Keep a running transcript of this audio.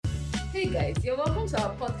Hey guys, you're welcome to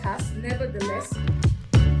our podcast, Nevertheless.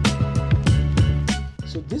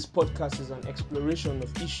 So this podcast is an exploration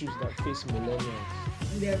of issues that face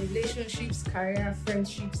millennials. Their relationships, career,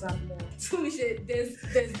 friendships, and more. So there's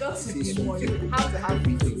got to be more. You have to have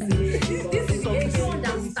meetings. This is the age you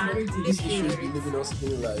understand. These issues be leaving us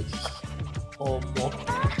feeling like, oh, more.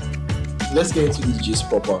 Let's get into the gist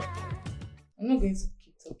proper. I'm not going to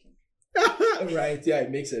keep talking. Right, yeah,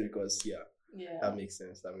 it makes sense because, Yeah. that makes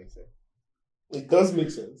sense. It does make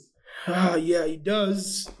sense. Yeah, it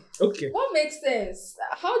does. Okay. What makes sense?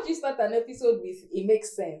 How do you start an episode with it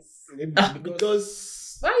makes sense?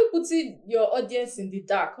 Because Why are you putting your audience in the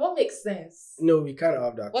dark? What makes sense? no, we can't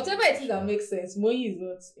have that. Whatever it is that makes sense, Moi is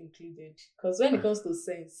not included. Because when it comes to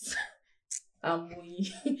sense and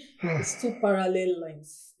Moi, it's two parallel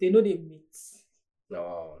lines. They know they meet.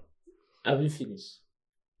 No. Have you finished?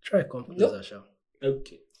 Try come closer, Sha.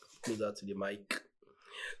 Okay. Closer to the mic.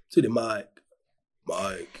 To the mic.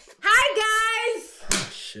 Hi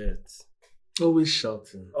guys! Shit. Always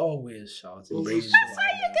shouting. Always shouting. Always Bring That's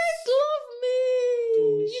why you guys love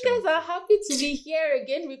me. You guys are happy to be here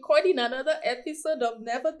again, recording another episode of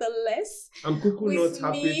Nevertheless. I'm cuckoo With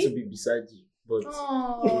not happy me? to be beside you, but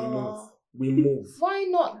Oh, we move. why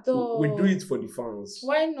not though? We do it for the fans.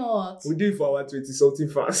 Why not? We do it for our 20-something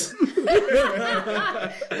fans.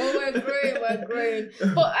 Oh, we're growing.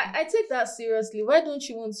 But I take that seriously. Why don't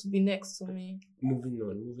you want to be next to me? Moving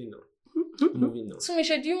on.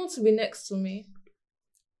 Tumisha, do you want to be next to me?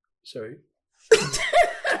 Sorry.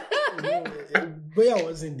 But I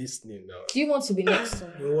wasn't listening now. Do you want to be next to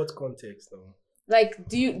me? In what context now? Like,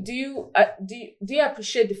 do you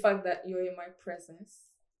appreciate the fact that you're in my presence?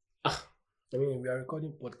 I mean, we are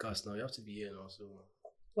recording podcast now. You have to be here now, so.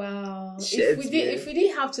 Wow. Shit, If we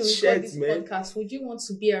didn't have to record Shit, this man. podcast, would you want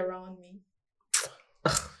to be around me?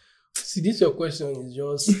 See, this your question is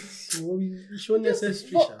just show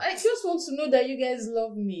necessary. But I just want to know that you guys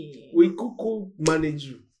love me. We cuckoo manage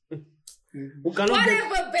you. We cannot Whatever,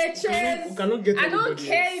 we bitches. cannot get I don't anybody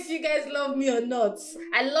care else. if you guys love me or not.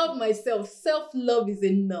 I love myself. Self-love is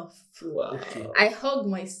enough. Wow. Okay. I hug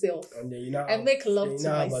myself. And then you know, I make love to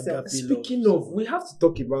myself. Speaking of, we have to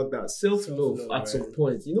talk about that self-love Self-love, at some right.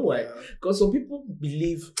 point. You know why? Because some people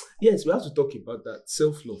believe, yes, we have to talk about that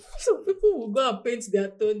self-love. Some people will go and paint their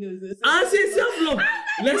toenails. And say, I say self-love.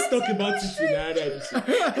 Let's talk about it in another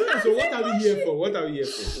episode. So what are we here for?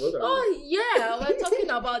 oh yeah, we're talking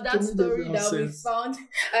about that Tell me story the that we nonsense. found.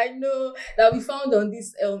 I know that we found on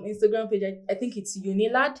this Instagram page. I think it's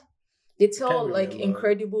Unilad. They tell Can't like remember.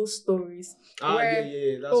 incredible stories. Where-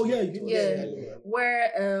 Yeah. That's Oh what yeah, it you was. Yeah.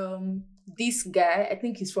 Where this guy, I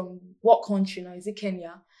think he's from what country now? Is it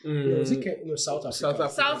Kenya? Was it South Africa? South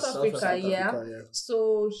Africa. South Africa, yeah.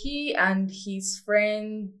 So he and his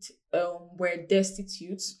friend were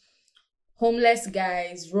destitute, homeless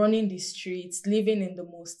guys running the streets, living in the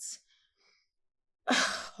most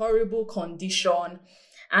horrible condition.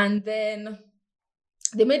 And then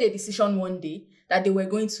they made a decision one day that they were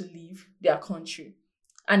going to leave their country.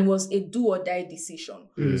 And it was a do or die decision.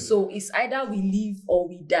 So it's either we leave or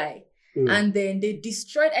we die. And then they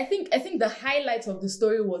destroyed, I think the highlight of the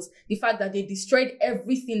story was the fact that they destroyed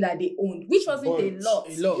everything that they owned, which wasn't a lot.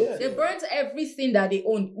 Yeah. They burnt everything that they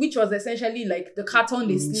owned, which was essentially like the carton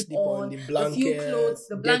they sleep on, the a few blanket, clothes,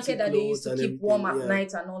 the blanket dirty that they used to clothes keep and warm at everything, yeah.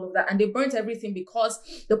 night and all of that. And they burnt everything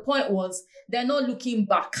because the point was they're not looking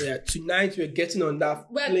back. Yeah, tonight we're getting on that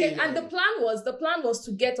plane. And the plan was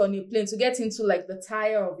to get on a plane, to get into like the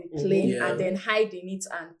tire of a plane Yeah. and then hide in it,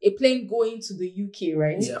 and a plane going to the UK,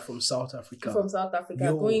 right? Yeah, from South Africa. From South Africa,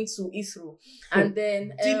 Yo. going to Israel. And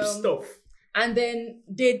then Deep stuff. and then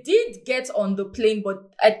they did get on the plane, but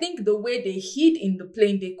I think the way they hid in the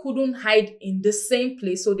plane, they couldn't hide in the same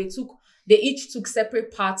place. So they each took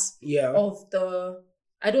separate parts Yeah. of the,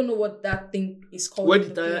 I don't know what that thing is called. Where in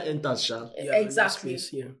the the tire plane. enters, Sha. Yeah, in that exactly.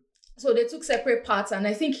 space, yeah. So they took separate parts, and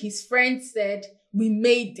I think his friend said, "We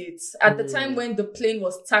made it." At the time when the plane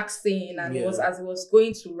was taxiing and it was Yeah. as it was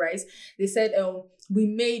going to rise, they said, "We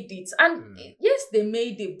made it." And yes, they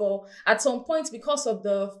made it, but at some point, because of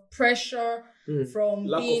the pressure from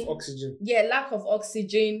Lack being of oxygen. lack of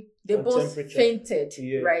oxygen, they And both temperature. fainted.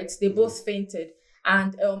 Yeah. Right? They both fainted.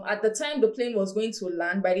 And at the time the plane was going to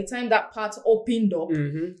land, by the time that part opened up,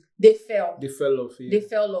 they fell. They fell off. Yeah. They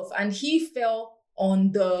fell off, and he fell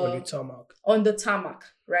on On the tarmac.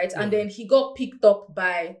 right? And then he got picked up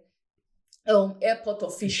by airport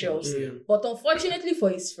officials. Yeah. But unfortunately for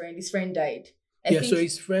his friend died. I So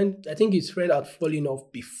his friend, I think his friend had fallen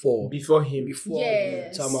off before him. yes,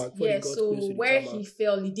 the tarmac. Before they got so close to the where tarmac. he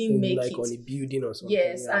fell, he didn't make like it. on a building or something.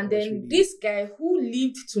 Yes, Yeah, and it was then really- this guy who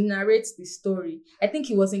lived to narrate the story, I think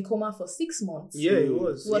he was in coma for 6 months. Yeah, it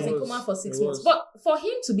was. He was in coma for 6 months. But for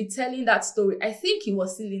him to be telling that story, I think he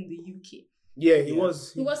was still in the UK. Yeah, he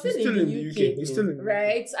was. He was He's still in the UK. He's still in the UK.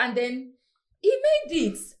 Right? And then he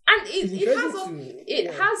made it. And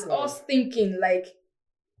it has us thinking, like,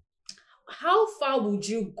 how far would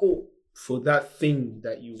you go For that thing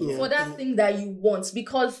that you for that thing that you want?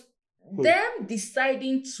 Because them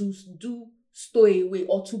deciding to do stowaway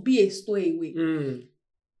or to be a stowaway,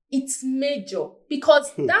 it's major.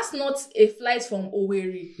 Because that's not a flight from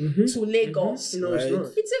Owerri to Lagos. No, it's Right.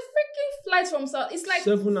 not. It's a freaking flight from South. It's like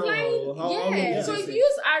 7 hours. flying. How long Yeah. is So it? if you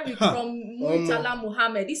use Arik from Muritala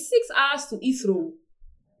Muhammad, it's 6 hours to Heathrow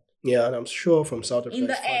Yeah, and I'm sure from South Africa. in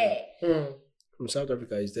it's the farther. air. From South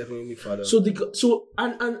Africa is definitely farther. So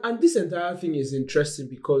and this entire thing is interesting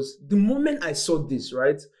because the moment I saw this,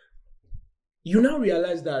 right, you now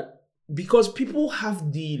realize that because people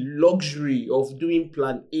have the luxury of doing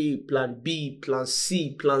plan A, plan B, plan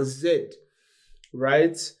C, plan Z,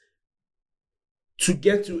 right, to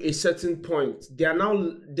get to a certain point, they are now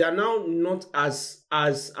not as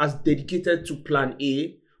dedicated to plan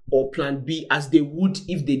A or plan B as they would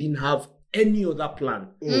if they didn't have any other plan.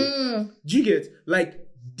 Do you get? Like,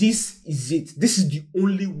 this is it. This is the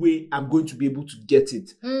only way I'm going to be able to get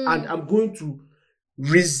it. And I'm going to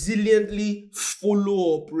resiliently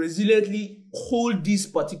follow up, resiliently hold this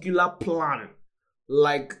particular plan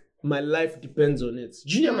like my life depends on it.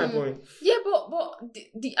 Do you get my point? Yeah, but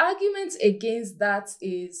the argument against that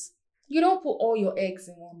is you don't put all your eggs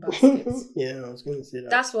in one basket. yeah, I was going to say that.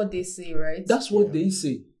 That's what they say, right? That's what they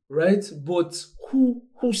say, right? But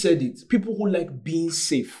who said it? People who like being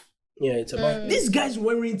safe. Yeah, it's about These guys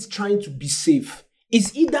weren't trying to be safe.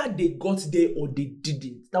 It's either they got there or they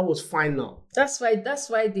didn't. That was final. That's why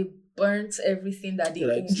they burnt everything that they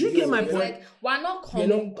Like, owned. do you get my It's point? like, we're not you're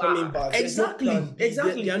coming not coming back. There's no Exactly, plan B.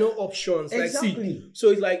 exactly. There are no options. Like, Exactly. see, so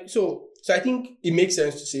it's like so I think it makes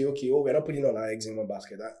sense to say, okay, we're not putting all our eggs in one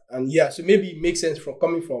basket. And yeah, so maybe it makes sense from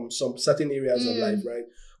coming from some certain areas of life, right?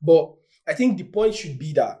 But I think the point should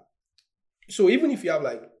be that so even if you have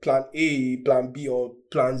like plan A, plan B, or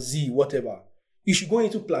plan Z, whatever, you should go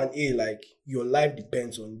into plan A like your life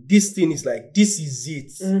depends on this thing. Is like this is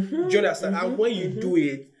it. Do you understand? And when you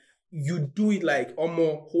do it like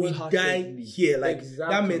almost we die Wholeheartedly. here, like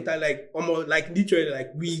Exactly. that mental, like almost like literally like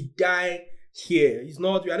we die here. It's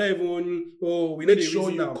not we are not even we know Make the sure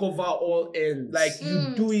reason you now. cover all ends. Like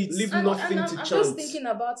you do it. Leave And nothing I'm to just chance. thinking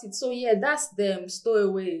about it. So yeah, that's them.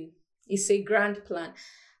 Stowaway. It's a grand plan.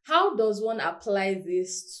 How does one apply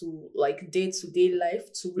this to like day-to-day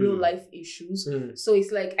life, to real life issues? So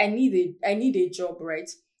it's like I need a job, right?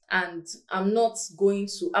 And I'm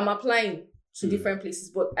applying to different places,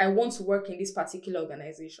 but I want to work in this particular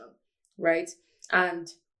organization, right? And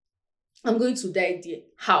I'm going to die there.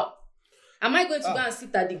 How? Am I going to go and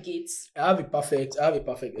sit at the gates? I have a perfect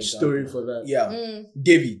example. Story for that. Yeah.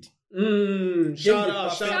 David. Shout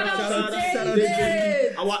out to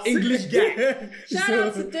David. Our English guy. Shout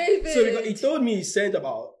out to David. So because he told me he sent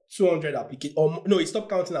about 200 applications. Or no, he stopped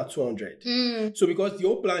counting at 200. So because the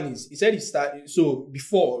whole plan is, he said he started. So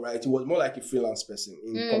before, right, he was more like a freelance person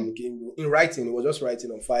in communicating, in writing. He was just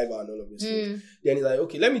writing on Fiverr and all of these things. Then he's like,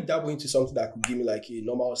 okay, let me dabble into something that could give me like a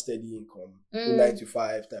normal steady income, 9 to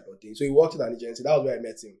 5 type of thing. So he worked at an agency. That was where I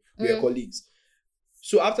met him. We were colleagues.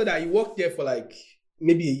 So after that, he worked there for like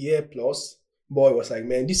maybe a year plus. But it was like,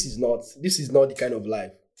 man, this is not the kind of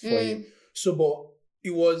life for him. So, but he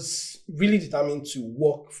was really determined to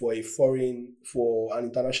work for an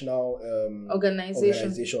international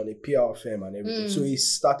organization, a PR firm and everything. So he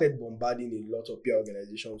started bombarding a lot of PR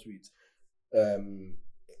organizations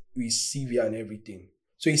with CV and everything.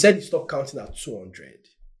 So he said he stopped counting at 200.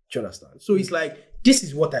 Do you understand? So it's like, this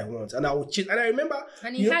is what I want, and I will change. And I remember,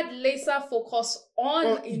 and he had laser focus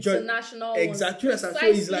on international exactly, ones, so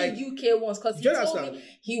precisely he's like UK ones, because he told me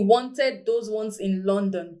he wanted those ones in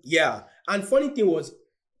London. Yeah, and funny thing was,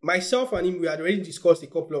 myself and him, we had already discussed a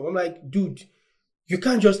couple of. I'm like, dude, you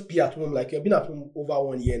can't just be at home. Like, you've been at home over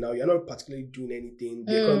 1 year now. You're not particularly doing anything.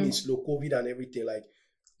 The economy is slow, COVID and everything. Like,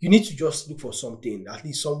 you need to just look for something, at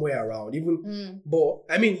least somewhere around. Even, but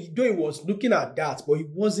I mean, though he was looking at that, but he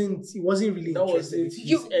wasn't really interested.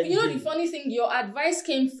 You know the funny thing, your advice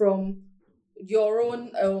came from your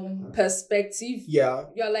own perspective. Yeah.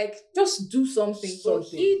 You're like, just do something. But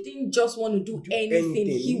he didn't just want to do anything.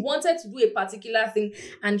 He wanted to do a particular thing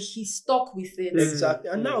and he stuck with it. Exactly.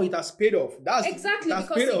 And now it has paid off. Exactly, it has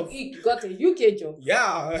paid off. because he got a UK job.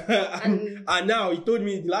 Yeah. and now he told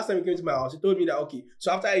me, the last time he came to my house, he told me that, okay,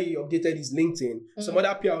 so after he updated his LinkedIn, some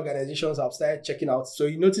other PR organizations have started checking out. So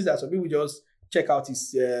he noticed that some people just check out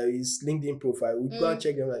his LinkedIn profile. We'd go and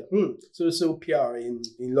check them like, so PR in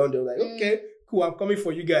London. Like, okay, cool, I'm coming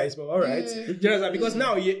for you guys, but all right. Because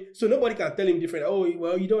now, so nobody can tell him different. Oh,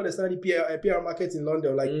 well, you don't understand the PR market in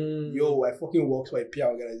London. Like, yo, I fucking work for a PR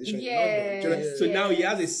organization in London. So now he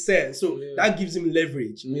has a sense. So that gives him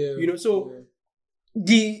leverage. You know, so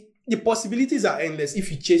the possibilities are endless if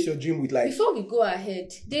you chase your dream with like. Before we go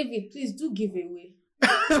ahead, David, please do give away.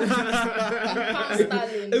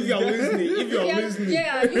 If you're listening.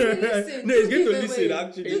 Yeah, you listen. No, he's going to listen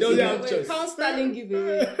actually. He doesn't have choice. Pound sterling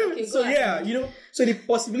giveaway. Okay, so yeah, you know, so the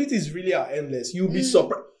possibilities really are endless. You'll be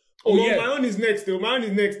surprised. My own is next though.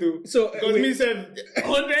 So because me said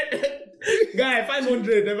 100 guy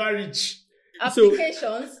 500 never reach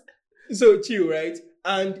applications. So chill, right?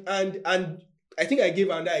 And I think I gave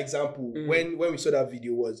another example when we saw that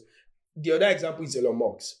video was. The other example is Elon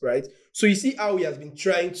Musk, right? So you see how he has been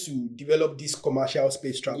trying to develop this commercial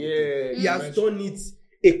space travel. Yeah, he has done it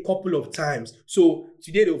a couple of times. So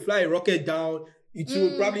today they'll fly a rocket down. It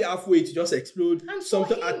will probably halfway to just explode. And for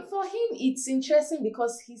him, it's interesting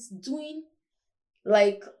because he's doing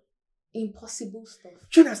like impossible stuff.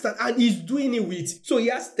 Do you understand? And he's doing it with, so he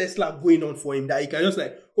has Tesla going on for him that he can just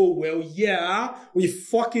like, oh, well, yeah, we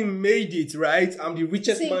fucking made it, right? I'm the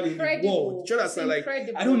richest man in the world. Do you understand? Like,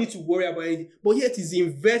 I don't need to worry about anything. But yet he's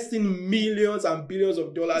investing millions and billions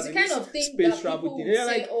of dollars in this space travel thing. And you're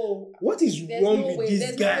like, what is wrong with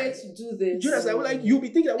this guy? No way to do this. Do you understand? Like, you'll be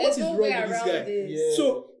thinking, what is wrong with this guy? Yeah.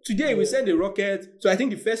 So today we sent a rocket. So I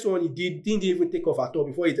think the first one he didn't even take off at all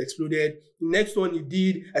before it exploded. The next one he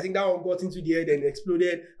did, I think that one got into the air and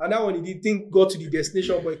exploded. And that one he got to the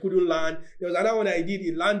destination but he couldn't land. There was another one that he did,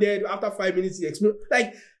 he landed. After 5 minutes he exploded.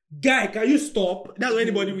 Like, guy, can you stop? That's what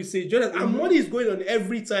anybody will say. Jonathan, and money is going on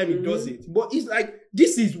every time he does it. But it's like,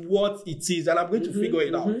 this is what it is and I'm going to figure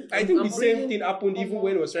it out. I think the same thing happened even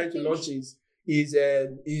when he was trying to launch his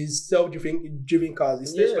self-driven cars.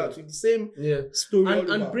 It's Tesla, the same story.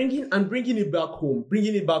 And bringing it back home.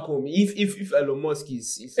 If Elon Musk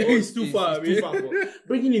is it's too far,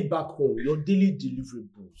 bringing it back home. Your daily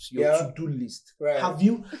deliverables, your to-do list. Right. Have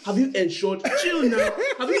you ensured? Chill now.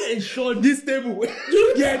 Have you ensured this table?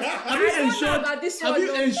 Have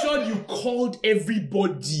you ensured you called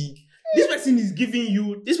everybody? This person is giving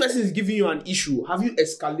you an issue. Have you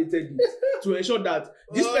escalated it to ensure that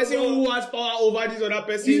this person who has power over this other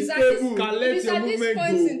person can let your movement go?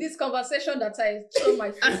 In this conversation that I show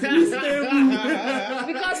my face.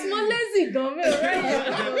 Because more lazy government,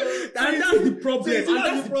 right? And that's the problem.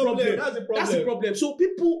 That's the problem. So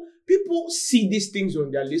people see these things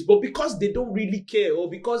on their list, but because they don't really care or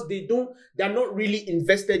because they're not really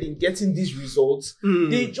invested in getting these results,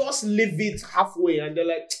 they just leave it halfway and they're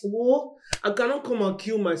like, oh, I cannot come and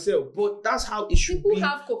kill myself. But that's how it should be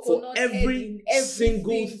for every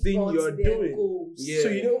single thing you're doing. Yeah. So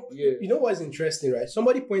you know what's interesting, right?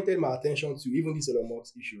 Somebody pointed my attention to even this Elon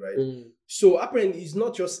Musk issue, right? So apparently it's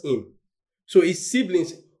not just him. So his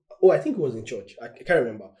siblings. Oh, I think it was in church. I can't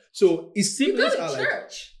remember. So his siblings are like,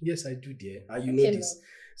 church? Yes, I do, dear. And you know this.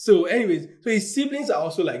 So, anyways, so his siblings are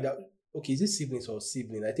also like that. Okay, is it siblings or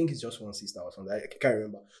sibling? I think it's just one sister or something. I can't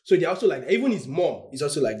remember. So they're also like that. Even his mom is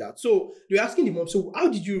also like that. So they're asking the mom, so how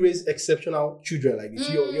did you raise exceptional children like this?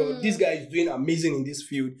 This guy is doing amazing in this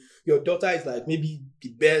field. Your daughter is like maybe the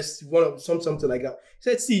best, one of something like that. He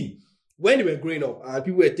said, see, when they were growing up and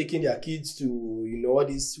people were taking their kids to, all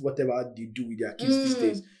this, whatever they do with their kids these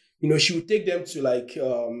days, she would take them to like,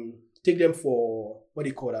 take them for, what do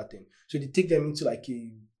you call that thing? So they take them into like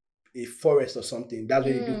a forest or something. That's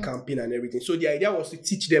where they do camping and everything. So the idea was to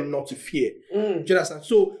teach them not to fear. Do you understand?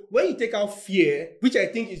 So when you take out fear, which I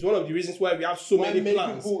think is one of the reasons why we have so many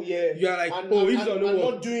plans, you are like, if it's on no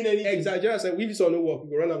work, not doing anything. Exactly. If it's on no work,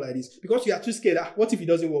 we go run up like this because you are too scared. What if it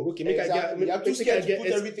doesn't work? Okay, you are too scared to put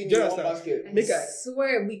everything in one basket. I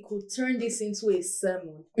swear we could turn this into a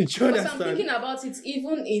sermon. Because I'm thinking about it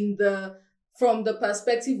even from the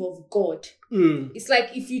perspective of God. It's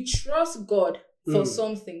like if you trust God for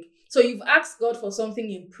something. So you've asked God for something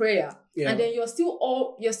in prayer, and then you're still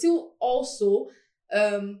also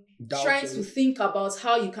trying to think about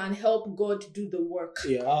how you can help God do the work.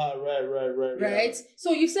 Yeah. Right. Right.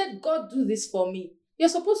 So you said, God, do this for me. You're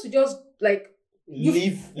supposed to just like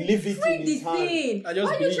leave it free in the his hand. thing. I just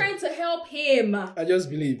Why are you believe. trying to help him? I just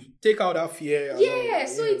believe. Take out that fear. Yeah,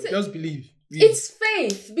 so it's just believe. it's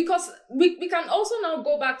faith, because we can also now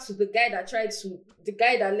go back to the guy that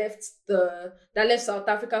left South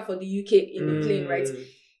Africa for the UK in the plane, right?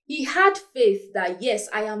 He had faith that, yes,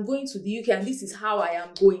 I am going to the UK and this is how I am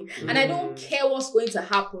going. And I don't care what's going to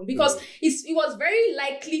happen, because he was very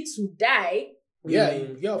likely to die, Yeah,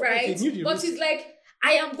 of course, right? he knew the But risk. he's like,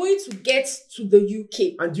 I am going to get to the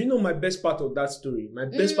UK. And do you know my best part of that story? My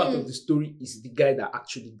best part of the story is the guy that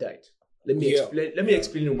actually died. Let me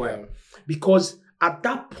explain why. Yeah. Because at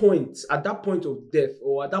that point of death,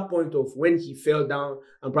 or at that point of when he fell down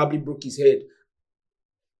and probably broke his head,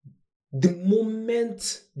 the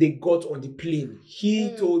moment they got on the plane,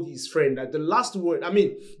 he told his friend that the last word,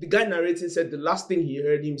 the guy narrating said the last thing he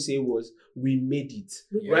heard him say was, "We made it."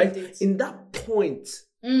 Right? made it. In that point,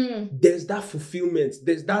 there's that fulfillment.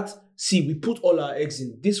 There's that, see, we put all our eggs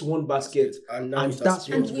in this one basket, And and that's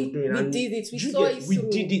what And we're doing. we And did it. We you saw get- it we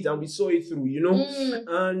through. did it, and we saw it through, you know?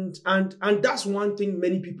 And that's one thing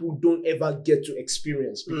many people don't ever get to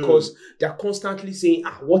experience, because they're constantly saying,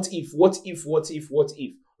 what if,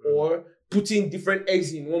 or putting different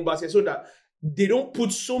eggs in one basket, so that they don't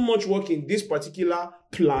put so much work in this particular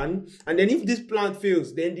plan, and then if this plan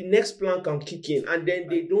fails, then the next plan can kick in, and then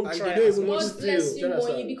they don't And try they don't as even much God bless still. you,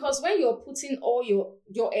 Moyi, because when you're putting all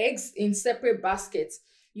your eggs in separate baskets,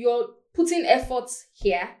 you're putting efforts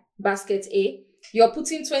here, basket A. You're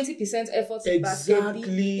putting 20% effort in basket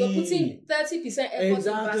B. You're putting 30% effort in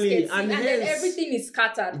basket C, and then hence- everything is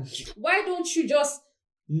scattered. Why don't you just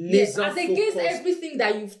Laser as against focus. everything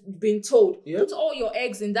that you've been told, Yeah. put all your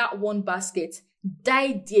eggs in that one basket,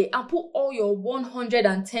 die there, and put all your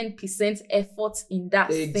 110% effort in that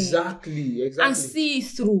thing, Exactly. and see it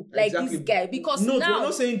through, like Exactly. this guy. Because No, now we're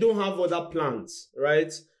not saying don't have other plans,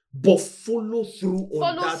 right? But follow through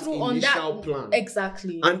on that plan.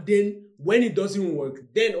 Exactly. And then when it doesn't work,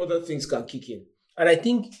 then other things can kick in. And I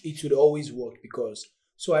think it would always work, because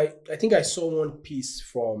I think I saw one piece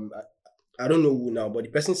from I don't know who now, but the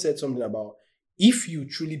person said something about, if you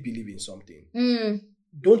truly believe in something,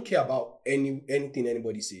 don't care about anything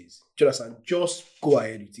anybody says. Do you understand? Just go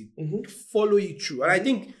ahead with it. Follow it through. And I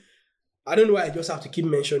think, I don't know why I just have to keep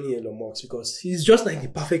mentioning Elon Musk, because he's just like the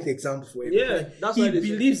perfect example for it. Yeah, that's he why they say-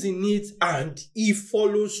 believes in it and he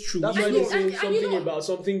follows through. That's Even why though- they say and something you know- about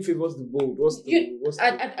something favors the bold.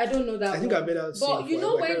 I don't know that. I think one. I better say But it you for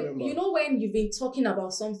know him. I can't when remember. when you've been talking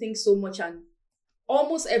about something so much, and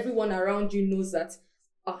almost everyone around you knows that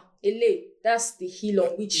Ele, that's the hill on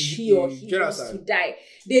which he or he wants to die.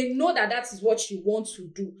 They know that is what you want to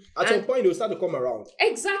do. At some point, they'll start to come around.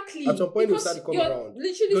 Exactly. At some point, they'll Because start to come you're around.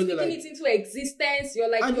 literally Because speaking they're like- it into existence.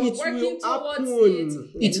 You're like, And you're it working will towards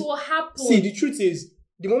happen. it. It will happen. See, the truth is,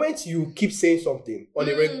 the moment you keep saying something on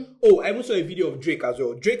a regular... I even saw a video of Drake as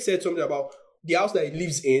well. Drake said something about the house that he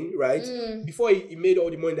lives in, right? Before he made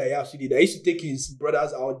all the money that he actually did, I used to take his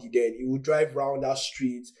brother's Audi, then he would drive around that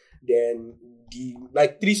street, then the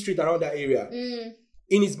 3 streets around that area.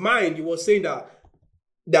 In his mind, he was saying that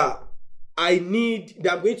I'm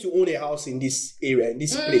going to own a house in this area, in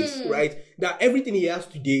this place, right? That everything he has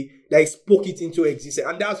today, that he spoke it into existence.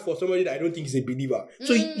 And that's for somebody that I don't think is a believer.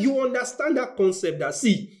 So you understand that concept that,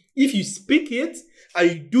 see, if you speak it and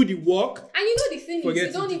you do the work, And you know the thing is, Forget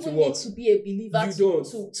you don't it, even it need works. to be a believer You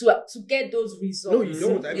don't. to get those results. No, you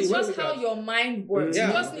don't. I mean, It's when just you look how at- your mind works. Yeah.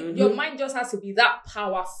 You just need, your mind just has to be that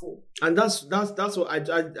powerful. And that's what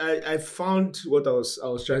I found what I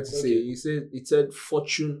was trying to say. It said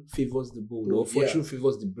fortune favors the bold, or fortune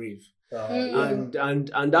favors the brave. And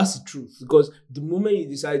that's the truth, because the moment you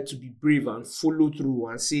decide to be brave and follow through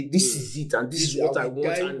and say this is it and this is what I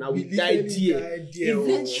want, and I will die there.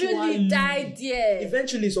 Literally die there.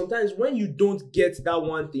 Eventually, sometimes when you don't get that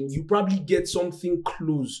one thing, you probably get something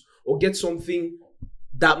close, or get something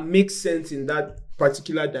that makes sense in that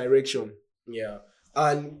particular direction. Yeah.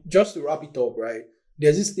 And just to wrap it up, right?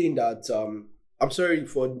 There's this thing that I'm sorry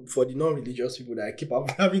for the non-religious people that I keep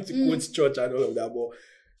having to quote church and all of that, but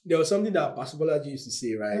there was something that Pastor Bolaji used to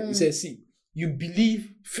say, right? He said, see, you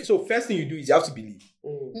believe, so first thing you do is you have to believe.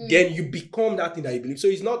 Then you become that thing that you believe. So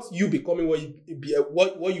it's not you becoming what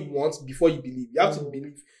you want before you believe. You have to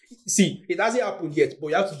believe. See, it hasn't happened yet, but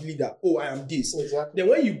you have to believe that, I am this. Exactly. Then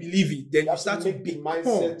when you believe it, then you start to make the become.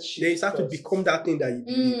 mindset shift Then you start to first. become that thing that you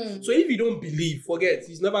believe. So if you don't believe, forget.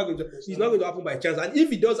 It's not going to happen by chance. And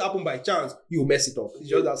if it does happen by chance, you'll mess it up. It's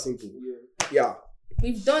just that simple. Yeah.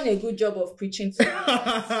 We've done a good job of preaching today.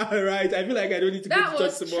 Right. I feel like I don't need to That go to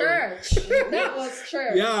was church tomorrow. church. That was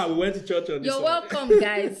church. Yeah, we went to church on this You're one. welcome,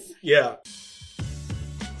 guys. Yeah.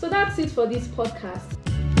 So that's it for this podcast.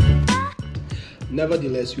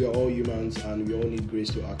 Nevertheless, we are all humans and we all need grace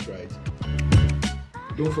to act right.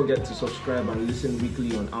 Don't forget to subscribe and listen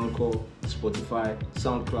weekly on Anchor, Spotify,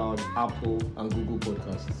 SoundCloud, Apple, and Google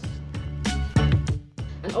Podcasts.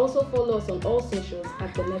 And also follow us on all socials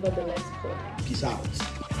at the Nevertheless Pod. Peace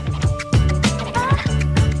out.